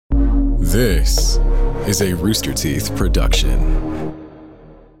This is a Rooster Teeth production.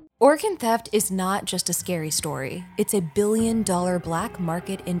 Organ theft is not just a scary story. It's a billion-dollar black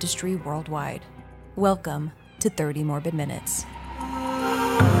market industry worldwide. Welcome to 30 Morbid Minutes.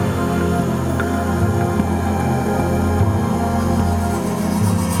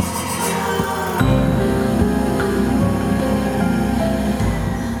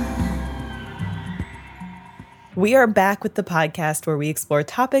 We are back with the podcast where we explore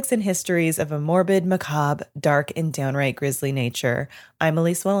topics and histories of a morbid, macabre, dark, and downright grisly nature. I'm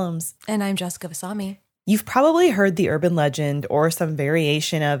Elise Willems. And I'm Jessica Vasami. You've probably heard the urban legend or some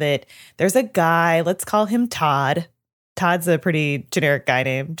variation of it. There's a guy, let's call him Todd. Todd's a pretty generic guy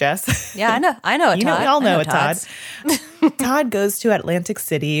name, Jess. Yeah, I know a Todd. We all know a Todd. Todds. Todd goes to Atlantic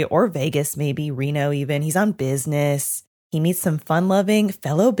City or Vegas, maybe Reno even. He's on business. He meets some fun-loving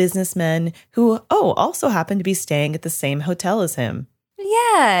fellow businessmen who, also happen to be staying at the same hotel as him.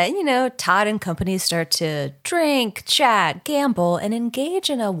 Yeah, Todd and company start to drink, chat, gamble, and engage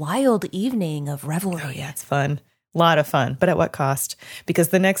in a wild evening of revelry. Oh, yeah, it's fun. A lot of fun, but at what cost? Because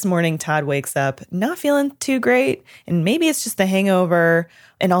the next morning, Todd wakes up not feeling too great, and maybe it's just the hangover.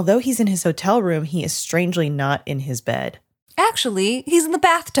 And although he's in his hotel room, he is strangely not in his bed. Actually, he's in the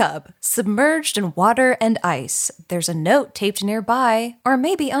bathtub, submerged in water and ice. There's a note taped nearby, or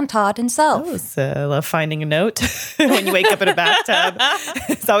maybe on Todd himself. Oh, I love finding a note when you wake up in a bathtub.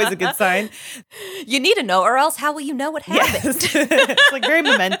 It's always a good sign. You need a note, or else how will you know what happened? Yes. It's like very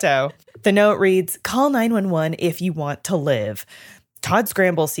memento. The note reads, "Call 911 if you want to live." Todd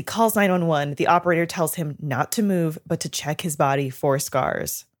scrambles. He calls 911. The operator tells him not to move, but to check his body for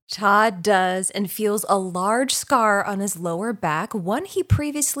scars. Todd does and feels a large scar on his lower back, one he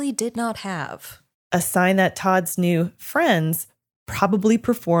previously did not have. A sign that Todd's new friends probably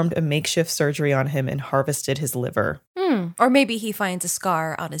performed a makeshift surgery on him and harvested his liver. Or maybe he finds a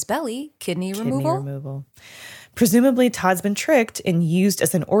scar on his belly, kidney removal. Presumably, Todd's been tricked and used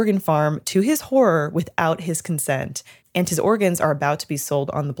as an organ farm to his horror without his consent, and his organs are about to be sold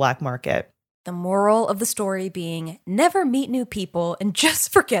on the black market. The moral of the story being never meet new people and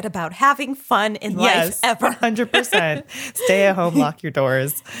just forget about having fun in life ever. 100%. Stay at home, lock your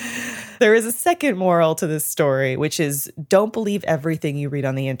doors. There is a second moral to this story, which is don't believe everything you read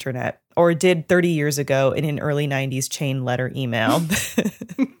on the internet or did 30 years ago in an early 90s chain letter email,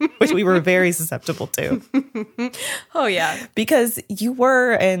 which we were very susceptible to. Oh, yeah. Because you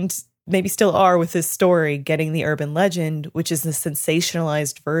were and maybe still are with this story getting the urban legend, which is the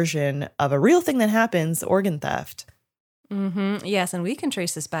sensationalized version of a real thing that happens, organ theft. Mm-hmm. Yes, and we can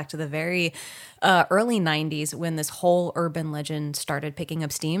trace this back to the very early 90s when this whole urban legend started picking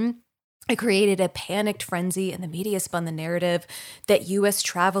up steam. It created a panicked frenzy, and the media spun the narrative that U.S.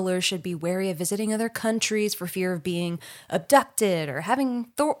 travelers should be wary of visiting other countries for fear of being abducted or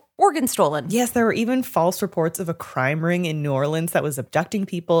having organs stolen. Yes, there were even false reports of a crime ring in New Orleans that was abducting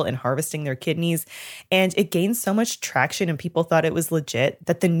people and harvesting their kidneys. And it gained so much traction and people thought it was legit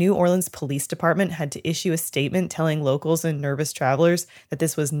that the New Orleans Police Department had to issue a statement telling locals and nervous travelers that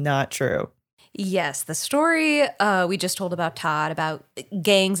this was not true. Yes, the story we just told about Todd, about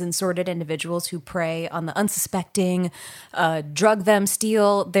gangs and sordid individuals who prey on the unsuspecting, drug them,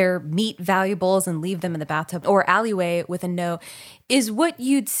 steal their meat valuables, and leave them in the bathtub or alleyway with a note, is what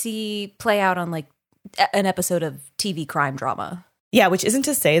you'd see play out on like an episode of TV crime drama. Yeah, which isn't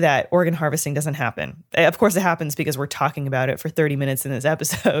to say that organ harvesting doesn't happen. Of course it happens because we're talking about it for 30 minutes in this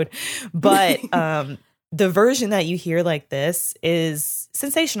episode. But the version that you hear like this is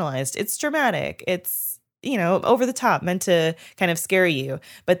sensationalized. It's dramatic. It's, over the top, meant to kind of scare you.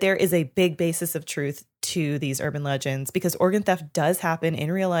 But there is a big basis of truth to these urban legends because organ theft does happen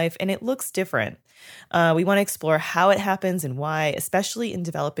in real life and it looks different. We want to explore how it happens and why, especially in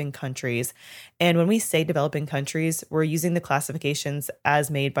developing countries. And when we say developing countries, we're using the classifications as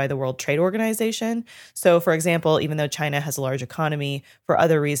made by the World Trade Organization. So, for example, even though China has a large economy, for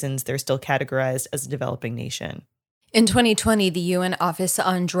other reasons, they're still categorized as a developing nation. In 2020, the UN Office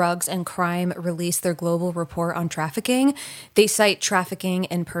on Drugs and Crime released their global report on trafficking. They cite trafficking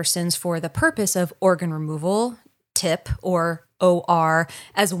in persons for the purpose of organ removal, TIP, or OR,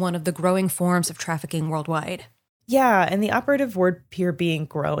 as one of the growing forms of trafficking worldwide. Yeah, and the operative word here being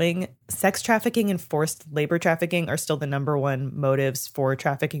growing, sex trafficking and forced labor trafficking are still the number one motives for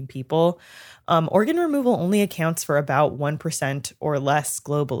trafficking people. Organ removal only accounts for about 1% or less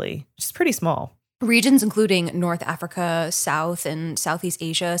globally, which is pretty small. Regions including North Africa, South and Southeast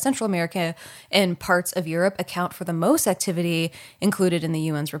Asia, Central America, and parts of Europe account for the most activity included in the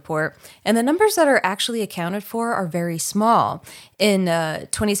UN's report. And the numbers that are actually accounted for are very small. In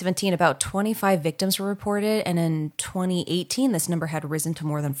 2017, about 25 victims were reported, and in 2018, this number had risen to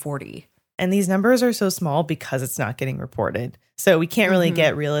more than 40. And these numbers are so small because it's not getting reported. So we can't really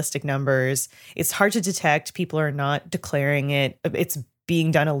get realistic numbers. It's hard to detect. People are not declaring it. It's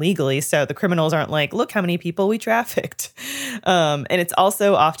being done illegally. So the criminals aren't like, look how many people we trafficked. And it's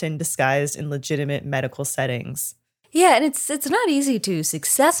also often disguised in legitimate medical settings. Yeah, and it's not easy to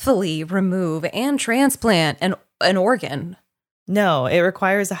successfully remove and transplant an organ. No, it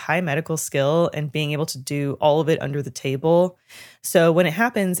requires a high medical skill and being able to do all of it under the table. So when it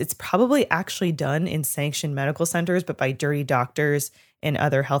happens, it's probably actually done in sanctioned medical centers, but by dirty doctors and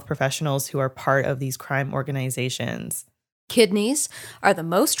other health professionals who are part of these crime organizations. Kidneys are the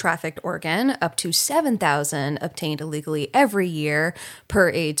most trafficked organ, up to 7,000 obtained illegally every year, per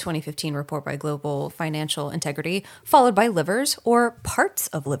a 2015 report by Global Financial Integrity, followed by livers or parts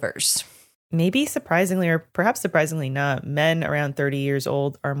of livers. Maybe surprisingly, or perhaps surprisingly not, men around 30 years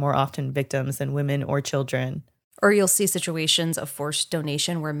old are more often victims than women or children. Or you'll see situations of forced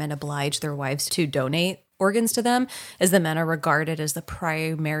donation where men oblige their wives to donate organs to them, as the men are regarded as the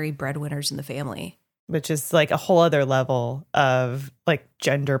primary breadwinners in the family. Which is like a whole other level of like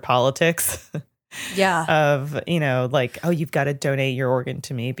gender politics. Yeah. Of, like, oh, you've got to donate your organ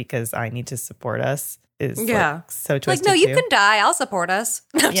to me because I need to support us is like so twisted. Like, no, you can die. I'll support us.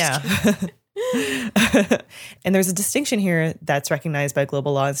 No, yeah. And there's a distinction here that's recognized by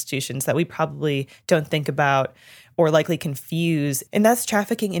global law institutions that we probably don't think about or likely confuse. And that's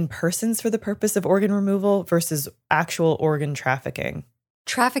trafficking in persons for the purpose of organ removal versus actual organ trafficking.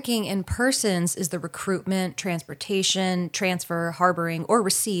 Trafficking in persons is the recruitment, transportation, transfer, harboring, or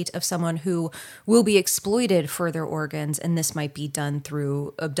receipt of someone who will be exploited for their organs, and this might be done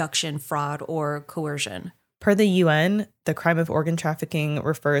through abduction, fraud, or coercion. Per the UN, the crime of organ trafficking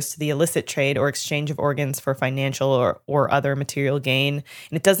refers to the illicit trade or exchange of organs for financial or other material gain,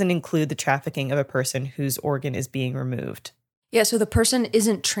 and it doesn't include the trafficking of a person whose organ is being removed. Yeah, so the person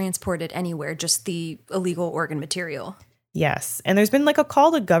isn't transported anywhere, just the illegal organ material. Yes. And there's been like a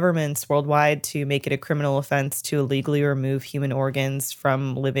call to governments worldwide to make it a criminal offense to illegally remove human organs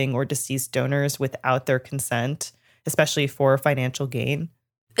from living or deceased donors without their consent, especially for financial gain.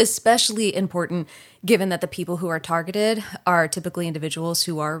 Especially important given that the people who are targeted are typically individuals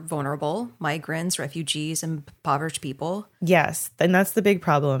who are vulnerable, migrants, refugees, and impoverished people. Yes. And that's the big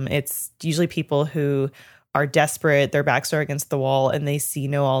problem. It's usually people who are desperate, their backs are against the wall, and they see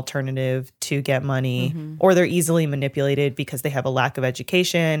no alternative to get money, or they're easily manipulated because they have a lack of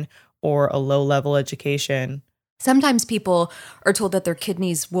education or a low-level education. Sometimes people are told that their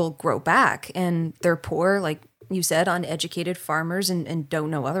kidneys will grow back, and they're poor, like you said, uneducated farmers and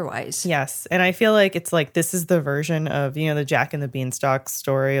don't know otherwise. Yes, and I feel like it's like this is the version of, the Jack and the Beanstalk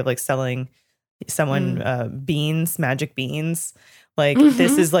story of like selling someone beans, magic beans. Like,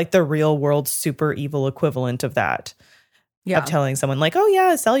 this is like the real world super evil equivalent of that. Yeah. Of telling someone like, oh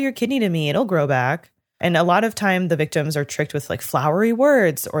yeah, sell your kidney to me, it'll grow back. And a lot of time the victims are tricked with like flowery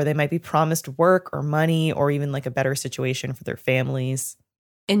words, or they might be promised work or money or even like a better situation for their families.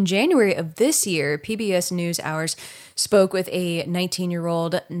 In January of this year, PBS NewsHour spoke with a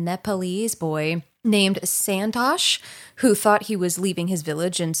 19-year-old Nepalese boy named Santosh, who thought he was leaving his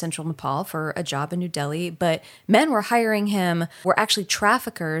village in central Nepal for a job in New Delhi, but men were hiring him, were actually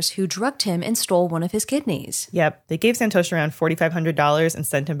traffickers who drugged him and stole one of his kidneys. Yep. They gave Santosh around $4,500 and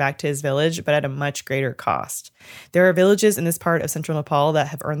sent him back to his village, but at a much greater cost. There are villages in this part of central Nepal that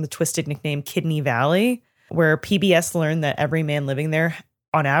have earned the twisted nickname Kidney Valley, where PBS learned that every man living there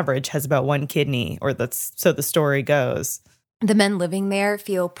on average has about one kidney, or that's so the story goes. The men living there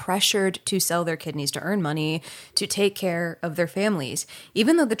feel pressured to sell their kidneys to earn money, to take care of their families,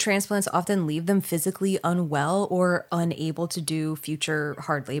 even though the transplants often leave them physically unwell or unable to do future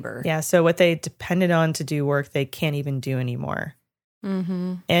hard labor. Yeah, so what they depended on to do work, they can't even do anymore.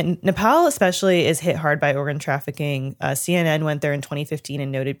 And Nepal especially is hit hard by organ trafficking. CNN went there in 2015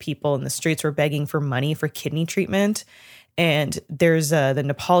 and noted people in the streets were begging for money for kidney treatment. And there's the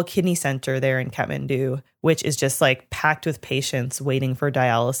Nepal Kidney Center there in Kathmandu, which is just like packed with patients waiting for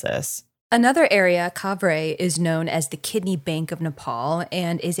dialysis. Another area, Kavre, is known as the Kidney Bank of Nepal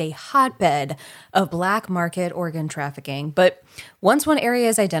and is a hotbed of black market organ trafficking. But once one area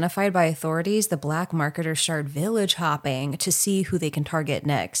is identified by authorities, the black marketers start village hopping to see who they can target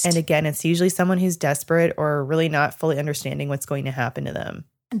next. And again, it's usually someone who's desperate or really not fully understanding what's going to happen to them.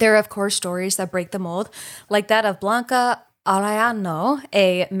 There are, of course, stories that break the mold, like that of Blanca Arellano,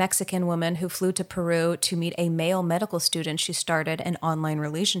 a Mexican woman who flew to Peru to meet a male medical student she started an online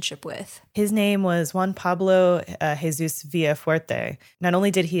relationship with. His name was Juan Pablo Jesus Villafuerte. Not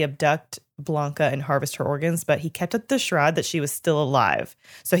only did he abduct Blanca and harvest her organs, but he kept up the charade that she was still alive.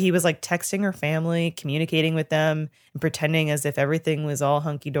 So he was like texting her family, communicating with them, and pretending as if everything was all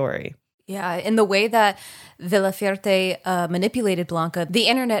hunky-dory. Yeah, in the way that Villafuerte manipulated Blanca, the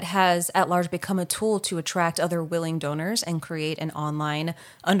internet has at large become a tool to attract other willing donors and create an online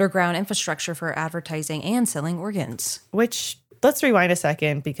underground infrastructure for advertising and selling organs. Which, let's rewind a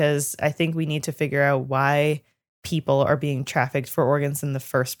second, because I think we need to figure out why people are being trafficked for organs in the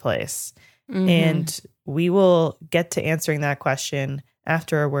first place. Mm-hmm. And we will get to answering that question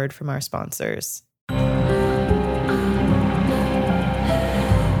after a word from our sponsors.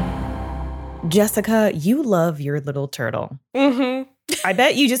 Jessica, you love your little turtle. Mm-hmm. I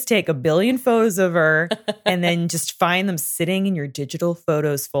bet you just take a billion photos of her and then just find them sitting in your digital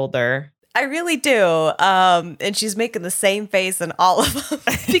photos folder. I really do. And she's making the same face in all of them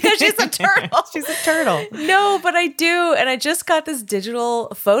because she's a turtle. She's a turtle. No, but I do. And I just got this digital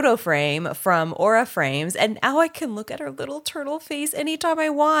photo frame from Aura Frames. And now I can look at her little turtle face anytime I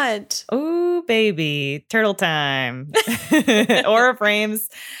want. Ooh, baby. Turtle time. Aura Frames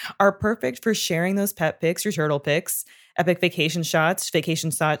are perfect for sharing those pet pics, your turtle pics. Epic vacation shots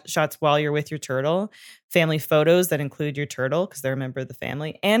while you're with your turtle, family photos that include your turtle because they're a member of the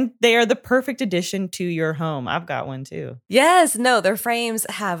family, and they are the perfect addition to your home. I've got one too. Yes, no, their frames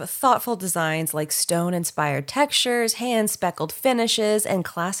have thoughtful designs like stone-inspired textures, hand-speckled finishes, and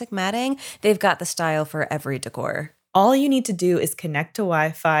classic matting. They've got the style for every decor. All you need to do is connect to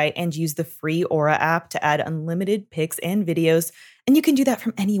Wi-Fi and use the free Aura app to add unlimited pics and videos, and you can do that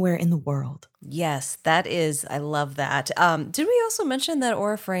from anywhere in the world. Yes, I love that. Did we also mention that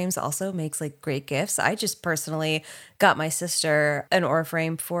Aura Frames also makes like great gifts? I just personally got my sister an Aura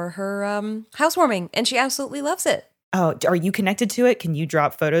frame for her housewarming, and she absolutely loves it. Oh, are you connected to it? Can you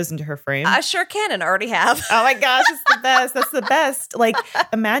drop photos into her frame? I sure can and already have. Oh my gosh, it's the best. That's the best. Like,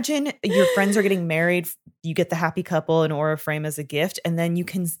 imagine your friends are getting married. You get the happy couple an Aura frame as a gift, and then you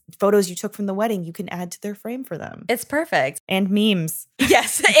can, photos you took from the wedding, you can add to their frame for them. It's perfect. And memes.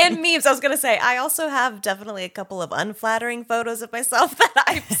 Yes, and memes. I was going to say, I also have definitely a couple of unflattering photos of myself that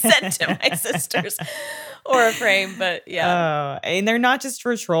I've sent to my sister's Aura frame, but yeah. Oh, and they're not just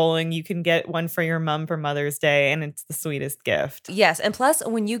for trolling. You can get one for your mom for Mother's Day, and it's the sweetest gift. Yes, and plus,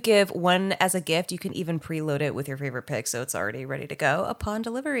 when you give one as a gift, you can even preload it with your favorite pic, so it's already ready to go upon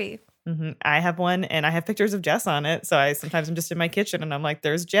delivery. Mm-hmm. I have one, and I have pictures of Jess on it. So sometimes I'm just in my kitchen, and I'm like,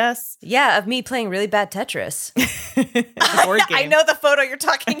 "There's Jess." Yeah, of me playing really bad Tetris. I know the photo you're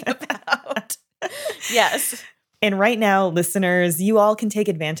talking about. Yes. And right now, listeners, you all can take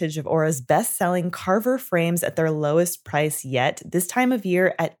advantage of Aura's best-selling Carver frames at their lowest price yet. This time of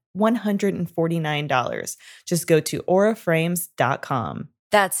year at $149. Just go to auraframes.com.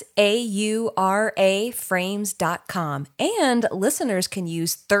 That's AURA frames.com. And listeners can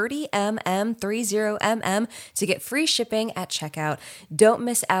use 30mm to get free shipping at checkout. Don't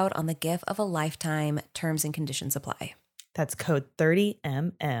miss out on the gift of a lifetime. Terms and conditions apply. That's code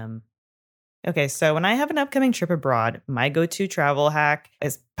 30mm. Okay, so when I have an upcoming trip abroad, my go-to travel hack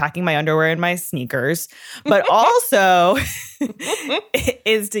is packing my underwear and my sneakers, but also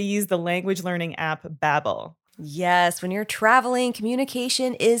is to use the language learning app Babbel. Yes, when you're traveling,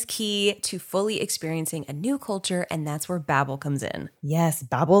 communication is key to fully experiencing a new culture, and that's where Babbel comes in. Yes,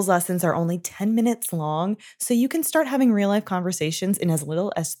 Babbel's lessons are only 10 minutes long, so you can start having real-life conversations in as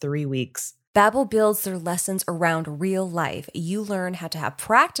little as 3 weeks. Babbel builds their lessons around real life. You learn how to have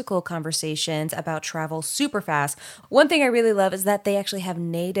practical conversations about travel super fast. One thing I really love is that they actually have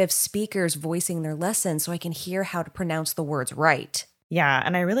native speakers voicing their lessons so I can hear how to pronounce the words right. Yeah,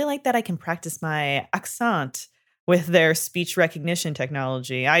 and I really like that I can practice my accent with their speech recognition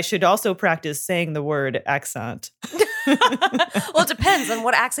technology. I should also practice saying the word accent. Well, it depends on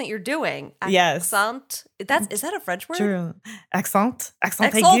what accent you're doing. Yes. Accent. Is that a French word? True. Accent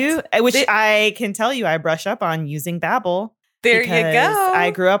aigu, which I can tell you I brush up on using Babbel. There you go.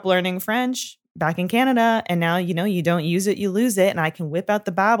 I grew up learning French back in Canada, and now, you don't use it, you lose it, and I can whip out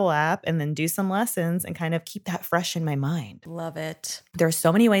the Babbel app and then do some lessons and kind of keep that fresh in my mind. Love it. There are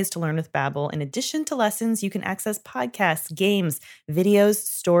so many ways to learn with Babbel. In addition to lessons, you can access podcasts, games, videos,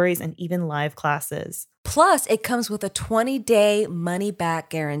 stories, and even live classes. Plus, it comes with a 20-day money-back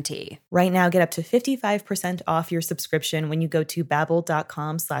guarantee. Right now, get up to 55% off your subscription when you go to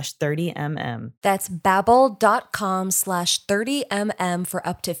babbel.com/30mm. That's babbel.com/30mm for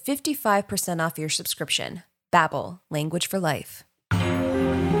up to 55% off your subscription. Babbel, language for life.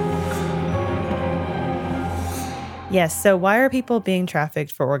 Yes, so why are people being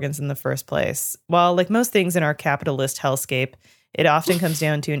trafficked for organs in the first place? Well, like most things in our capitalist hellscape, it often comes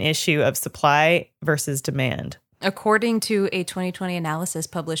down to an issue of supply versus demand. According to a 2020 analysis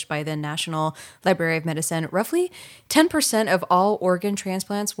published by the National Library of Medicine, roughly 10% of all organ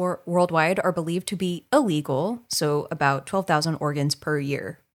transplants worldwide are believed to be illegal, so about 12,000 organs per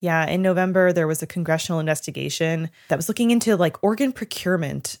year. Yeah, in November, there was a congressional investigation that was looking into like organ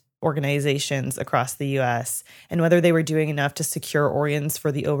procurement organizations across the U.S. and whether they were doing enough to secure organs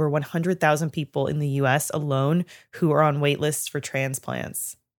for the over 100,000 people in the U.S. alone who are on wait lists for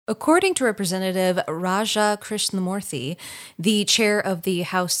transplants. According to Representative Raja Krishnamurthy, the chair of the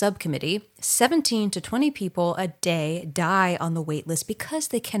House subcommittee, 17 to 20 people a day die on the wait list because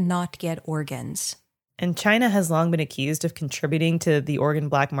they cannot get organs. And China has long been accused of contributing to the organ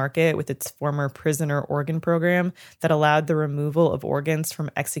black market with its former prisoner organ program that allowed the removal of organs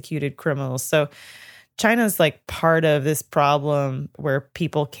from executed criminals. So China's like part of this problem where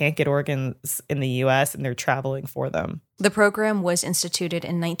people can't get organs in the U.S. and they're traveling for them. The program was instituted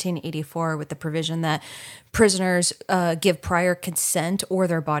in 1984 with the provision that prisoners give prior consent or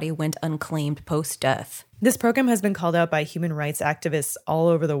their body went unclaimed post-death. This program has been called out by human rights activists all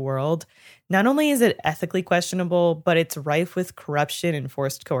over the world. Not only is it ethically questionable, but it's rife with corruption and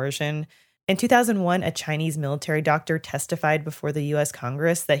forced coercion. In 2001, a Chinese military doctor testified before the U.S.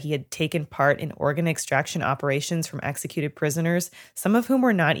 Congress that he had taken part in organ extraction operations from executed prisoners, some of whom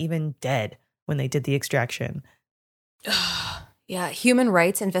were not even dead when they did the extraction. Yeah, human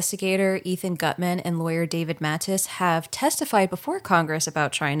rights investigator Ethan Gutman and lawyer David Mattis have testified before Congress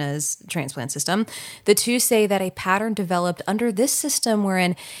about China's transplant system. The two say that a pattern developed under this system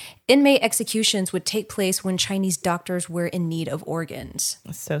wherein inmate executions would take place when Chinese doctors were in need of organs.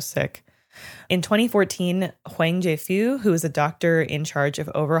 It's so sick. In 2014, Huang Jiefu, who is a doctor in charge of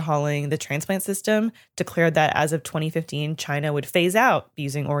overhauling the transplant system, declared that as of 2015, China would phase out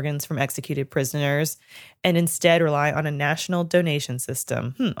using organs from executed prisoners and instead rely on a national donation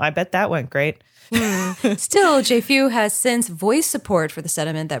system. I bet that went great. Still, Jiefu has since voiced support for the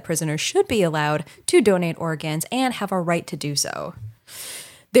sentiment that prisoners should be allowed to donate organs and have a right to do so.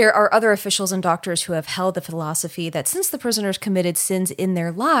 There are other officials and doctors who have held the philosophy that since the prisoners committed sins in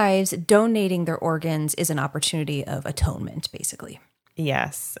their lives, donating their organs is an opportunity of atonement, basically.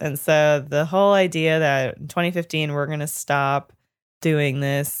 Yes. And so the whole idea that in 2015 we're going to stop doing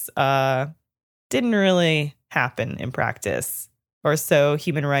this didn't really happen in practice, or so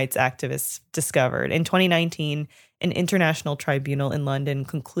human rights activists discovered. In 2019, an international tribunal in London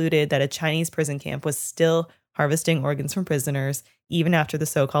concluded that a Chinese prison camp was still harvesting organs from prisoners, even after the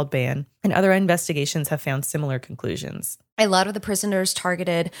so-called ban, and other investigations have found similar conclusions. A lot of the prisoners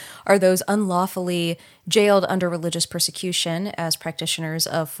targeted are those unlawfully jailed under religious persecution as practitioners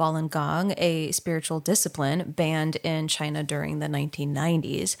of Falun Gong, a spiritual discipline banned in China during the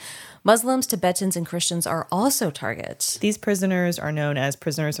 1990s. Muslims, Tibetans, and Christians are also targets. These prisoners are known as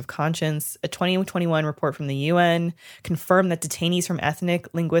prisoners of conscience. A 2021 report from the UN confirmed that detainees from ethnic,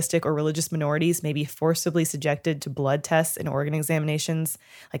 linguistic, or religious minorities may be forcibly subjected to blood tests and organ examinations,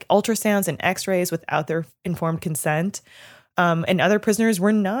 like ultrasounds and x-rays without their informed consent. And other prisoners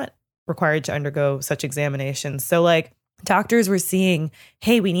were not required to undergo such examinations. So like doctors were seeing,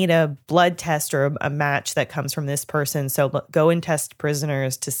 hey, we need a blood test or a match that comes from this person. So go and test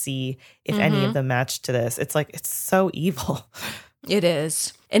prisoners to see if any of them match to this. It's like, it's so evil. It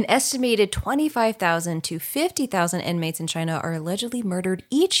is. An estimated 25,000 to 50,000 inmates in China are allegedly murdered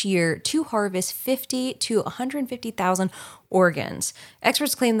each year to harvest 50 to 150,000 organs.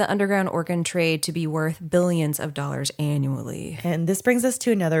 Experts claim the underground organ trade to be worth billions of dollars annually. And this brings us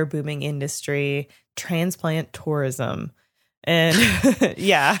to another booming industry, transplant tourism. And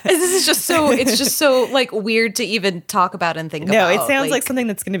yeah, this is just so, it's just so like weird to even talk about and think about. No, it sounds like something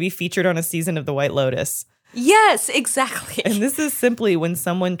that's going to be featured on a season of The White Lotus. Yes, exactly. And this is simply when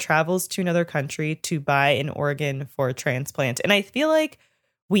someone travels to another country to buy an organ for a transplant. And I feel like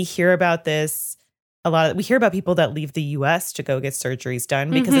we hear about this a lot. We hear about people that leave the US to go get surgeries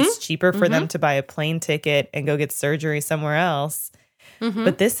done because it's cheaper for them to buy a plane ticket and go get surgery somewhere else.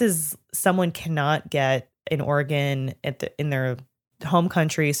 But this is someone cannot get an organ in their home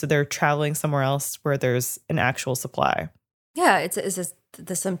country, so they're traveling somewhere else where there's an actual supply. Yeah, it's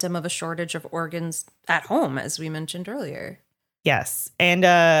the symptom of a shortage of organs at home, as we mentioned earlier. Yes. And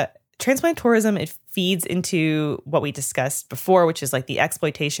transplant tourism, it feeds into what we discussed before, which is like the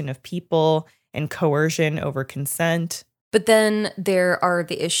exploitation of people and coercion over consent. But then there are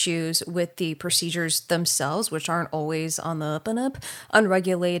the issues with the procedures themselves, which aren't always on the up and up.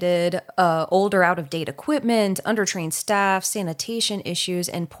 Unregulated, old or out-of-date equipment, undertrained staff, sanitation issues,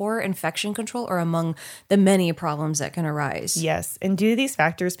 and poor infection control are among the many problems that can arise. Yes. And due to these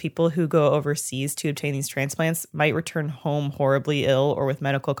factors, people who go overseas to obtain these transplants might return home horribly ill or with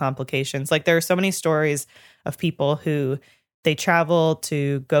medical complications. Like there are so many stories of people who they travel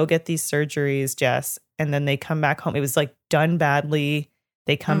to go get these surgeries, Jess, and then they come back home. It was like done badly.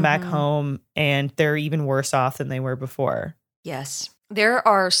 They come back home and they're even worse off than they were before. Yes. There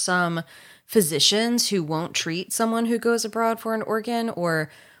are some physicians who won't treat someone who goes abroad for an organ or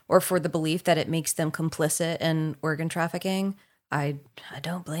for the belief that it makes them complicit in organ trafficking. I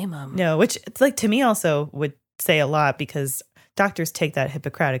don't blame them. No, which it's like to me also would say a lot because doctors take that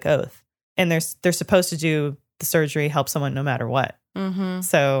Hippocratic oath and they're supposed to do the surgery, help someone no matter what. Mm-hmm.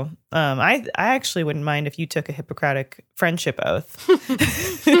 So I actually wouldn't mind if you took a Hippocratic friendship oath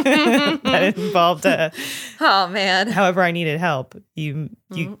that involved oh man, however I needed help. You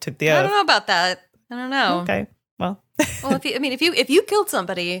took the oath. I don't know about that. I don't know. Okay, well, if you killed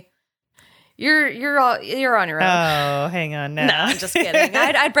somebody, you're on your own. Oh, hang on now. No, I'm just kidding.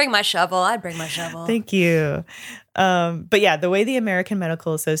 I'd bring my shovel. Thank you. But yeah, the way the American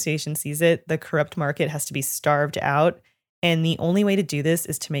Medical Association sees it, the corrupt market has to be starved out. And the only way to do this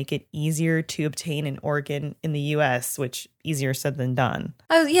is to make it easier to obtain an organ in the U.S., which easier said than done.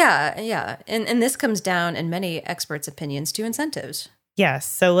 Oh, yeah. And this comes down, in many experts' opinions, to incentives. Yes.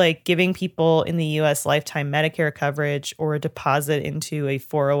 So like giving people in the U.S. lifetime Medicare coverage or a deposit into a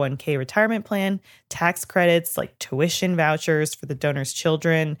 401k retirement plan, tax credits like tuition vouchers for the donor's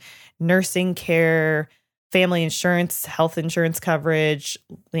children, nursing care, family insurance, health insurance coverage,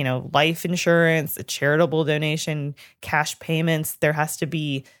 life insurance, a charitable donation, cash payments. There has to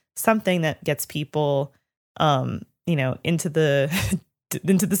be something that gets people, into the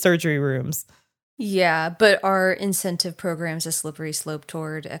into the surgery rooms. Yeah, but are incentive programs a slippery slope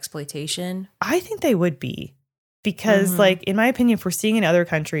toward exploitation? I think they would be because, in my opinion, if we're seeing in other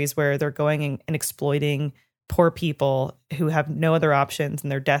countries where they're going and exploiting poor people who have no other options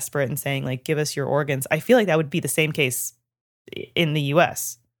and they're desperate and saying, like, give us your organs, I feel like that would be the same case in the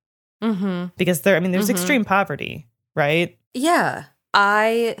U.S. Because there's extreme poverty, right? Yeah.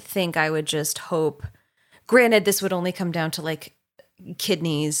 I think I would just hope, granted, this would only come down to like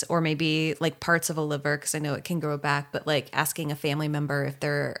kidneys or maybe like parts of a liver because I know it can grow back, but like asking a family member if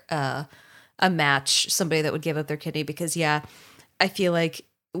they're a match, somebody that would give up their kidney, because I feel like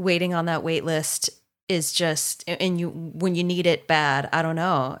waiting on that wait list is just, and when you need it bad, I don't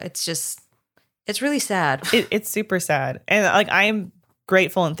know, it's really sad. It's super sad. And like I'm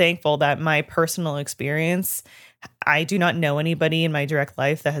grateful and thankful that my personal experience, I do not know anybody in my direct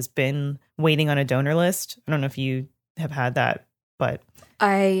life that has been waiting on a donor list. I don't know if you have had that. But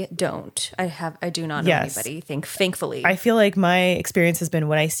I don't. I do not know anybody. Thankfully, I feel like my experience has been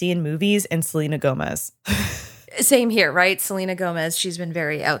what I see in movies and Selena Gomez. Same here, right? Selena Gomez. She's been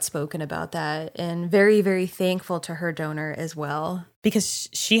very outspoken about that and very, very thankful to her donor as well. Because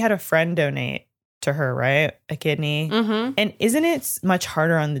she had a friend donate to her, right? A kidney. Mm-hmm. And isn't it much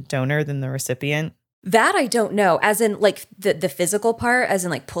harder on the donor than the recipient? That I don't know, as in like the physical part, as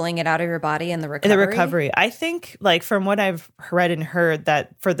in like pulling it out of your body and the recovery. The recovery. I think like from what I've read and heard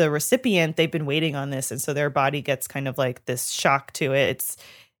that for the recipient, they've been waiting on this. And so their body gets kind of like this shock to it.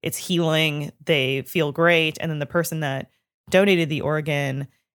 It's healing. They feel great. And then the person that donated the organ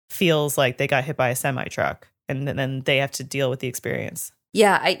feels like they got hit by a semi truck and then they have to deal with the experience.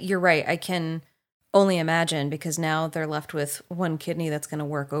 Yeah, you're right. I can only imagine, because now they're left with one kidney that's going to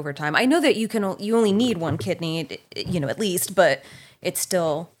work overtime. I know that you only need one kidney, at least, but it's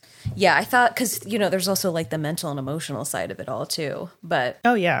still, I thought, because, there's also like the mental and emotional side of it all too, but.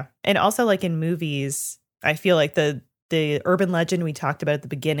 Oh yeah. And also like in movies, I feel like the urban legend we talked about at the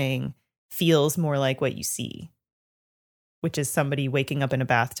beginning feels more like what you see, which is somebody waking up in a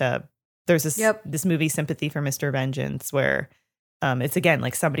bathtub. There's this movie, Sympathy for Mr. Vengeance, where it's again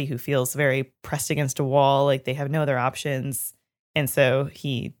like somebody who feels very pressed against a wall, like they have no other options. And so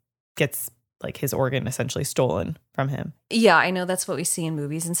he gets like his organ essentially stolen from him. Yeah, I know that's what we see in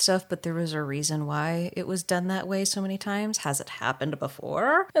movies and stuff, but there was a reason why it was done that way so many times. Has it happened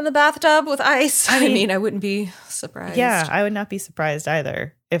before in the bathtub with ice? I mean, I wouldn't be surprised. Yeah, I would not be surprised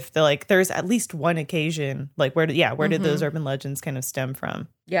either. If there's at least one occasion, like where did those urban legends kind of stem from?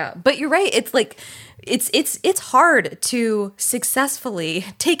 Yeah, but you're right. It's like it's hard to successfully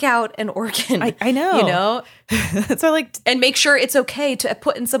take out an organ. I know. So and make sure it's okay to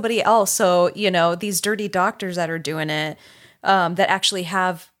put in somebody else. So these dirty doctors that are doing it, that actually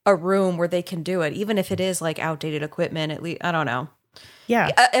have a room where they can do it, even if it is like outdated equipment. At least I don't know. Yeah,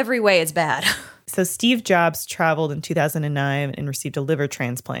 every way is bad. So Steve Jobs traveled in 2009 and received a liver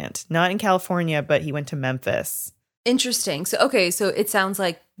transplant. Not in California, but he went to Memphis. Interesting. So it sounds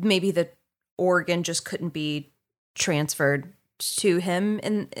like maybe the organ just couldn't be transferred to him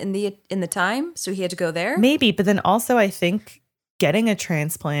in the time, so he had to go there. Maybe, but then also I think getting a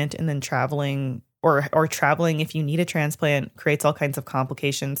transplant and then traveling or traveling if you need a transplant creates all kinds of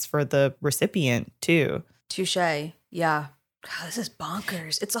complications for the recipient too. Touche. Yeah. God, this is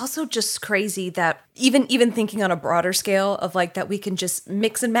bonkers. It's also just crazy that even thinking on a broader scale of like that we can just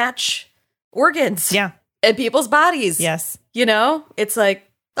mix and match organs Yeah. in people's bodies. Yes. You know, it's like,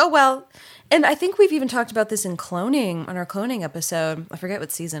 oh, well. And I think we've even talked about this in cloning on our cloning episode. I forget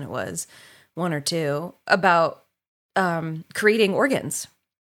what season it was, 1 or 2, about creating organs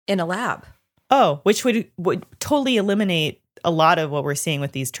in a lab. Oh, which would totally eliminate a lot of what we're seeing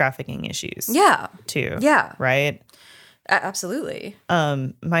with these trafficking issues. Yeah. Too. Yeah. Right. Absolutely.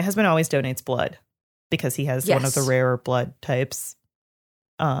 My husband always donates blood because he has one of the rarer blood types.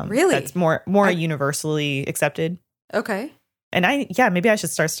 Really? That's more universally accepted. Okay. And maybe I should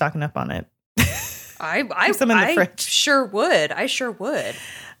start stocking up on it. I some in the fridge. sure would. I sure would.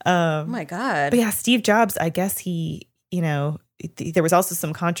 Oh my God. But yeah, Steve Jobs, I guess he, there was also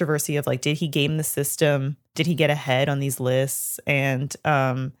some controversy of like, did he game the system? Did he get ahead on these lists? And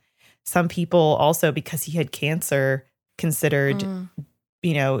some people also, because he had cancer, considered,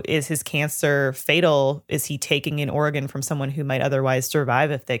 is his cancer fatal? Is he taking an organ from someone who might otherwise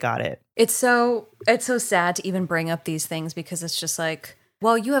survive if they got it? It's so sad to even bring up these things because it's just like,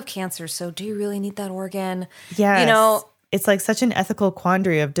 well, you have cancer, so do you really need that organ? Yeah. It's like such an ethical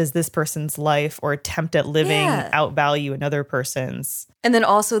quandary of, does this person's life or attempt at living outvalue another person's? And then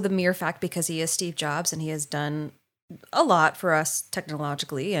also the mere fact, because he is Steve Jobs and he has done a lot for us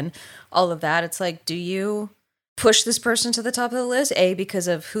technologically and all of that, it's like, do you push this person to the top of the list, A, because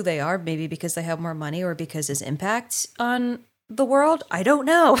of who they are, maybe because they have more money or because his impact on the world? I don't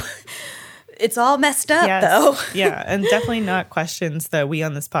know. It's all messed up, though. Yeah, and definitely not questions that we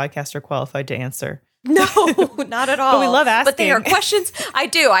on this podcast are qualified to answer. No, not at all. But we love asking. But they are questions. I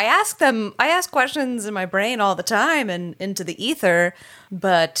do. I ask questions in my brain all the time and into the ether,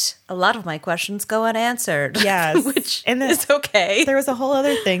 but a lot of my questions go unanswered. Yes. Which is okay. There was a whole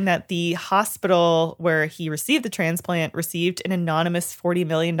other thing that the hospital where he received the transplant received an anonymous $40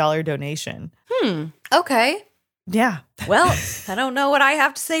 million donation. Okay. Yeah. Well, I don't know what I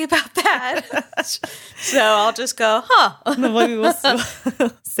have to say about that. So I'll just go, Maybe we'll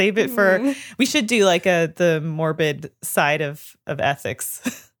save it for, we should do like the morbid side of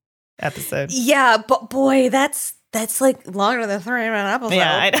ethics episode. Yeah, but boy, that's like longer than 3-minute episode.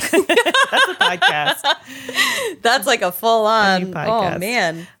 Yeah, that's a podcast. That's like a full on. podcast. Oh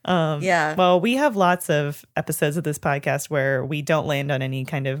man. Yeah. Well, we have lots of episodes of this podcast where we don't land on any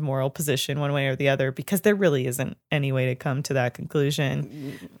kind of moral position one way or the other because there really isn't any way to come to that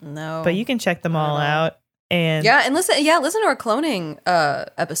conclusion. No. But you can check them all out. And listen to our cloning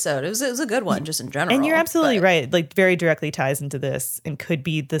episode. It was a good one, just in general. And you're absolutely right. Like, very directly ties into this and could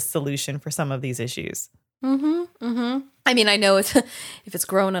be the solution for some of these issues. I mean, I know if it's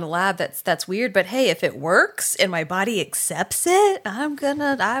grown in a lab, that's weird. But hey, if it works and my body accepts it,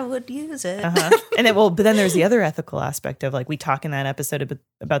 I would use it. And but then there's the other ethical aspect of, like, we talk in that episode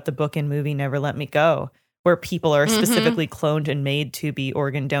about the book and movie Never Let Me Go, where people are specifically cloned and made to be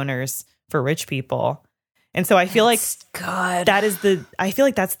organ donors for rich people. And so I feel that's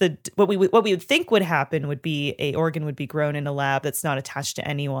what we would think would happen would be a organ would be grown in a lab that's not attached to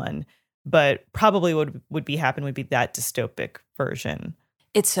anyone, but probably would be that dystopic version.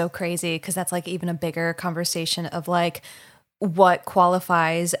 It's so crazy because that's like even a bigger conversation of like what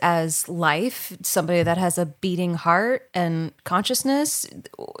qualifies as life, somebody that has a beating heart and consciousness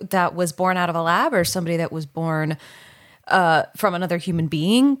that was born out of a lab, or somebody that was born from another human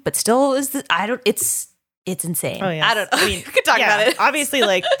being, but still it's insane. Oh, yes. I don't know. I mean, we could talk about it. Obviously,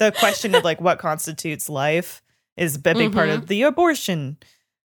 like, the question of like what constitutes life is a big part of the abortion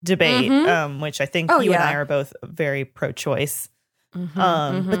debate, which I think and I are both very pro-choice.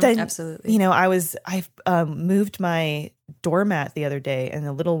 But then, absolutely, I moved my doormat the other day, and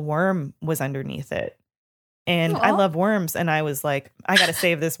a little worm was underneath it. And I love worms, and I was like, I got to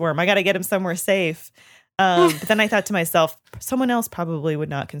save this worm. I got to get him somewhere safe. But then I thought to myself, someone else probably would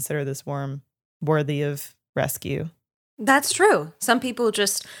not consider this worm worthy of rescue. That's true. Some people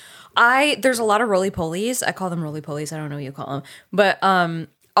just, there's a lot of roly-polies. I call them roly-polies. I don't know what you call them. But on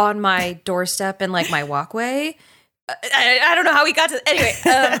my doorstep and like my walkway, I don't know how we got to, anyway.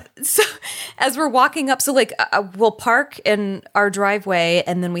 So as we're walking up, so like we'll park in our driveway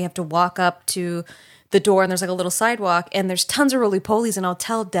and then we have to walk up to the door, and there's like a little sidewalk, and there's tons of roly-polies, and I'll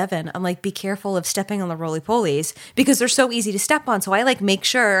tell Devin, I'm like, be careful of stepping on the roly-polies because they're so easy to step on. So I like make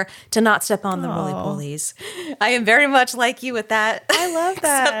sure to not step on the roly-polies. I am very much like you with that. I love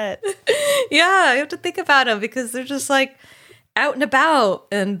that. Yeah, you have to think about them because they're just like out and about,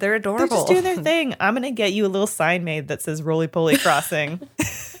 and they're adorable. They're just doing their thing. I'm going to get you a little sign made that says roly-poly crossing.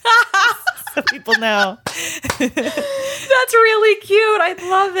 so people know. That's really cute. I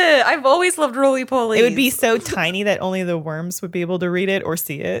love it. I've always loved roly-polies. It would be so tiny that only the worms would be able to read it or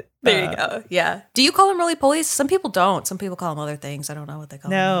see it. There you go. Yeah. Do you call them roly-polies? Some people don't. Some people call them other things. I don't know what they call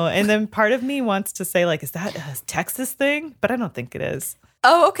them. No. And then part of me wants to say, like, is that a Texas thing? But I don't think it is.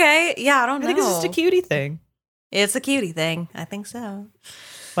 Oh, okay. Yeah, I don't know. I think it's just a cutie thing. It's a cutie thing. I think so.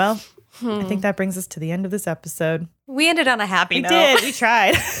 Well, I think that brings us to the end of this episode. We ended on a happy note. We did. We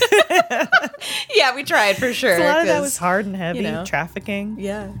tried. Yeah, we tried for sure. So a lot of that was hard and heavy, you know. trafficking.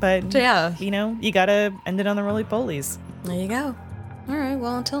 Yeah. But, Yeah. you know, you got to end it on the roly-polies. There you go. All right.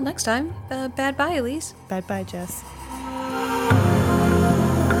 Well, until next time, bye, Elise. Bye-bye, Jess.